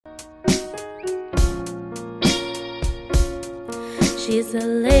She's a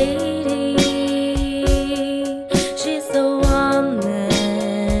lady, she's a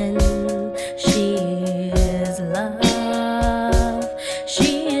woman, she is love,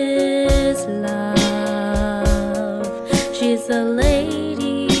 she is love. She's a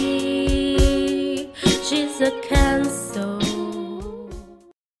lady, she's a Cancer.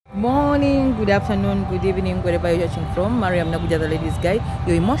 Morning, good afternoon, good evening, wherever you're watching from. Mariam, the Ladies Guide,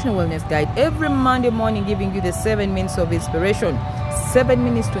 your emotional wellness guide, every Monday morning giving you the 7 minutes of inspiration. 7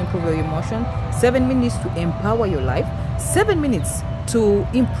 minutes to improve your emotion, 7 minutes to empower your life, 7 minutes to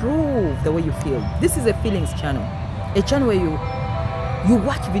improve the way you feel. This is a feelings channel, a channel where you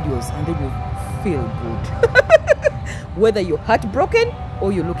watch videos and then you feel good. Whether you're heartbroken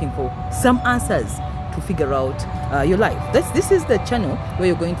or you're looking for some answers to figure out your life. This is the channel where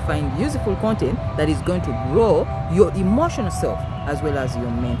you're going to find useful content that is going to grow your emotional self as well as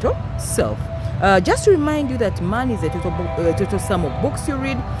your mental self. Just to remind you that man is a total sum of books you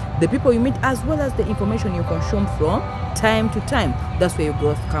read, the people you meet, as well as the information you consume from time to time. That's where your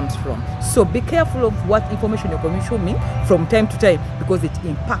growth comes from. So be careful of what information you're consuming from time to time, because it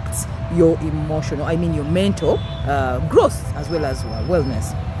impacts your emotional, your mental growth as well as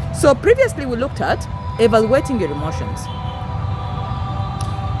wellness. So previously we looked at evaluating your emotions,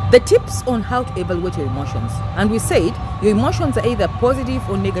 the tips on how to evaluate your emotions, and we said your emotions are either positive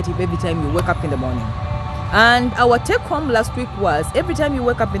or negative every time you wake up in the morning. And our take home last week was, every time you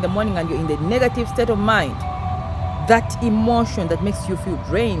wake up in the morning and you're in the negative state of mind, that emotion that makes you feel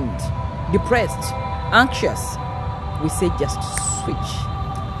drained, depressed, anxious, we say just switch,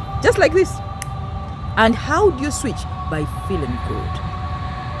 just like this. And how do you switch? By feeling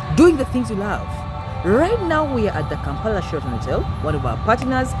good, doing the things you love. Right now we are at the Kampala Sheraton Hotel, one of our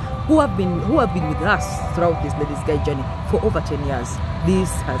partners who have been with us throughout this Ladies Guide journey for over 10 years. This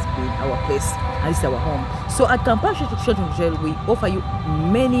has been our place and this is our home. So at Kampala Sheraton Hotel we offer you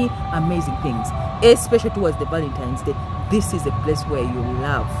many amazing things, especially towards the Valentine's Day. This is a place where your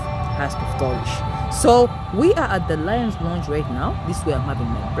love has to flourish. So we are at the Lions Lounge right now. This is where I'm having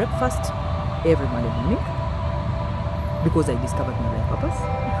my breakfast every Monday morning, because I discovered my life purpose.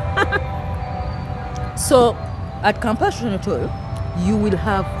 So at Kampala Sheraton Hotel, you will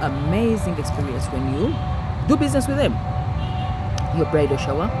have amazing experience when you do business with them. Your bridal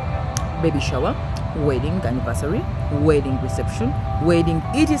shower, baby shower, wedding anniversary, wedding reception, wedding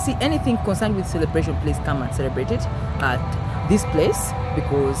etc. Anything concerned with celebration, please come and celebrate it at this place,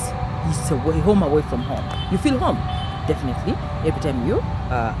 because it's a home away from home. You feel home definitely every time you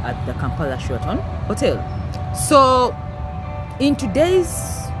are at the Kampala Sheraton Hotel. So in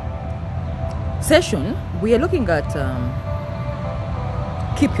today's session we are looking at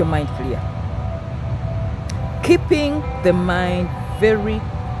keep your mind clear, keeping the mind very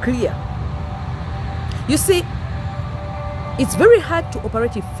clear. You see, it's very hard to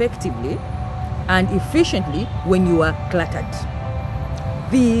operate effectively and efficiently when you are cluttered.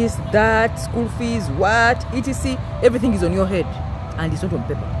 This, that, school fees, what, etc. Everything is on your head and it's not on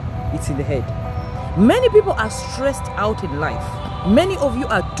paper, it's in the head. Many people are stressed out in life. Many of you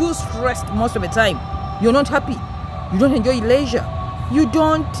are too stressed most of the time. You're not happy. You don't enjoy leisure. You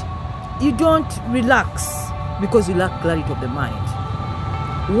don't relax because you lack clarity of the mind.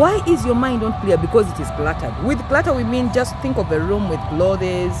 Why is your mind not clear? Because it is cluttered. With clutter we mean, just think of a room with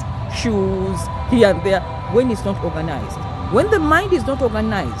clothes, shoes, here and there, when it's not organized. When the mind is not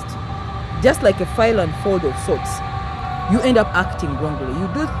organized, just like a file and fold of sorts, you end up acting wrongly. You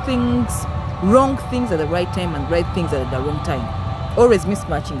do wrong things at the right time and right things at the wrong time, always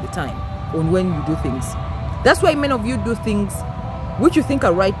mismatching the time on when you do things. That's why many of you do things which you think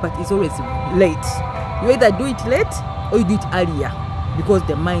are right, but it's always late. You either do it late or you do it earlier, because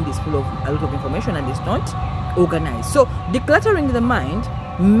the mind is full of a lot of information and it's not organized. So decluttering the mind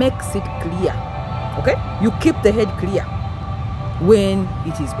makes it clear. Okay, you keep the head clear when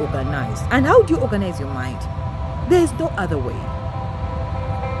it is organized. And how do you organize your mind? There is no other way.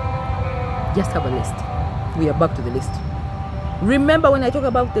 Just have a list. We are back to the list. Remember when I talk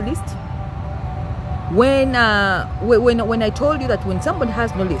about the list? When I told you that when somebody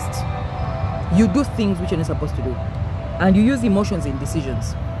has no list, you do things which you're not supposed to do, and you use emotions in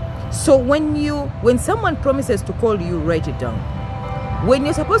decisions. So when someone promises to call you, write it down. When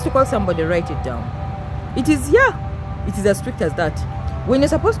you're supposed to call somebody, write it down. It is as strict as that. When you're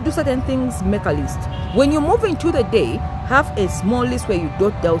supposed to do certain things, make a list. When you move into the day, have a small list where you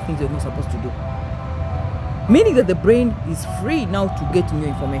jot down things you're not supposed to do. Meaning that the brain is free now to get new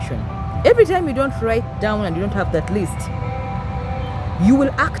information. Every time you don't write down and you don't have that list, you will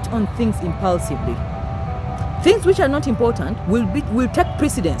act on things impulsively. Things which are not important will take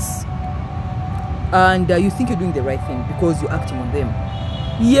precedence. and you think you're doing the right thing because you're acting on them,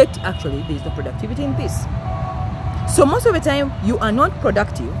 yet actually there is no productivity in this. So most of the time you are not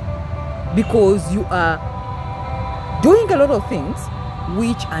productive because you are doing a lot of things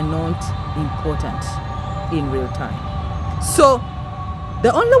which are not important in real time. So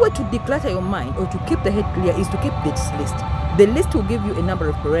the only way to declutter your mind or to keep the head clear is to keep this list. The list will give you a number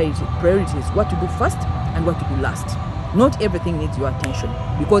of priorities, what to do first and what to do last. Not everything needs your attention,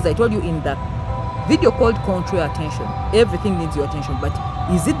 because I told you in the video called Control Your Attention, everything needs your attention, but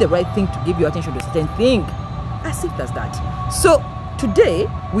is it the right thing to give your attention to a certain thing? As simple as that. So today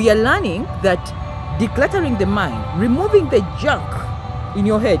we are learning that decluttering the mind, removing the junk in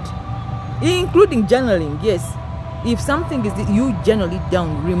your head, including journaling. Yes, if something is, you journal it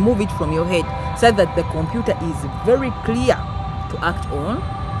down, remove it from your head so that the computer is very clear to act on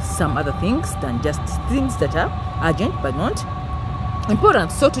some other things than just things that are urgent but not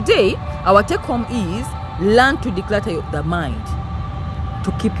important. So today our take home is learn to declutter the mind,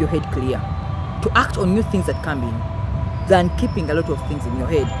 to keep your head clear, to act on new things that come in, than keeping a lot of things in your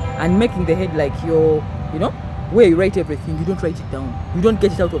head and making the head like your, you know, where you write everything. You don't write it down, you don't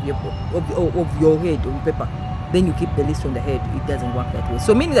get it out of your head on paper, then you keep the list on the head. It doesn't work that way.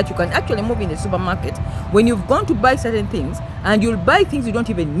 So meaning that you can actually move in the supermarket when you've gone to buy certain things, and you'll buy things you don't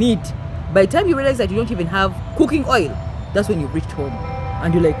even need. By the time you realize that you don't even have cooking oil, that's when you've reached home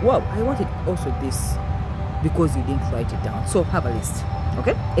and you're like, wow, I wanted also this, because you didn't write it down. So have a list.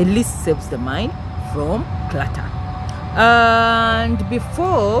 Okay, a list saves the mind from clutter. And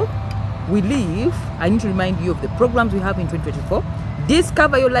before we leave, I need to remind you of the programs we have in 2024.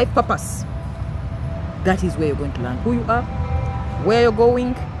 Discover your life purpose. That is where you're going to learn who you are, where you're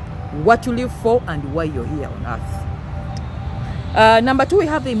going, what you live for, and why you're here on earth. Number 2, we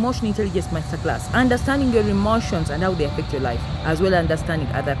have the Emotional Intelligence Masterclass, understanding your emotions and how they affect your life, as well as understanding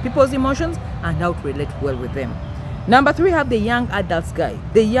other people's emotions and how to relate well with them. Number 3, we have the Young Adults Guide.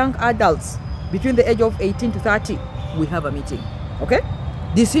 The young adults between the age of 18 to 30, we have a meeting. Okay,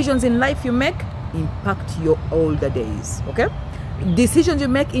 decisions in life you make impact your older days. Okay, decisions you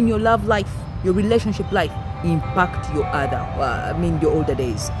make in your love life, your relationship life, impact your your older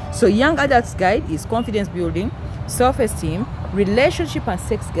days. So Young Adults Guide is confidence building, self-esteem, relationship and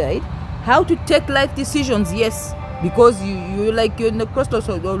sex guide, how to take life decisions. Yes, because you're in the crossroads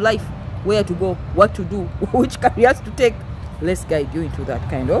of your life, where to go, what to do, which careers to take. Let's guide you into that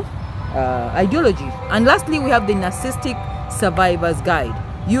kind of ideology. And lastly, we have the Narcissistic Survivor's Guide.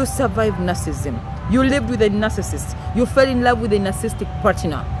 You survived narcissism, you lived with a narcissist, you fell in love with a narcissistic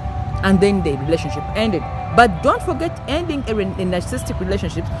partner, and then the relationship ended. But don't forget, ending a narcissistic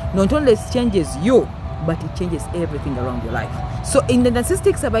relationship not only changes you, but it changes everything around your life. So in the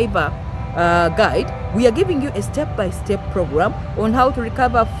Narcissistic Survivor Guide, we are giving you a step-by-step program on how to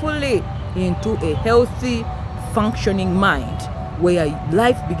recover fully into a healthy, functioning mind, where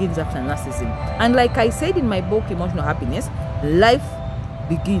life begins after narcissism. And like I said in my book Emotional Happiness, life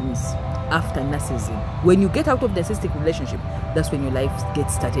begins after narcissism. When you get out of the narcissistic relationship, that's when your life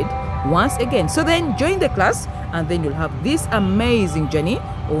gets started once again. So then join the class, and then you'll have this amazing journey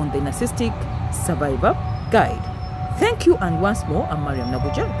on the Narcissistic Survivor Guide. Thank you, and once more, I'm Mariam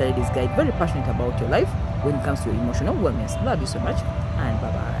Naguja, the Ladies Guide, very passionate about your life when it comes to your emotional wellness. Love you so much, and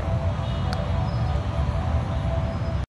bye-bye.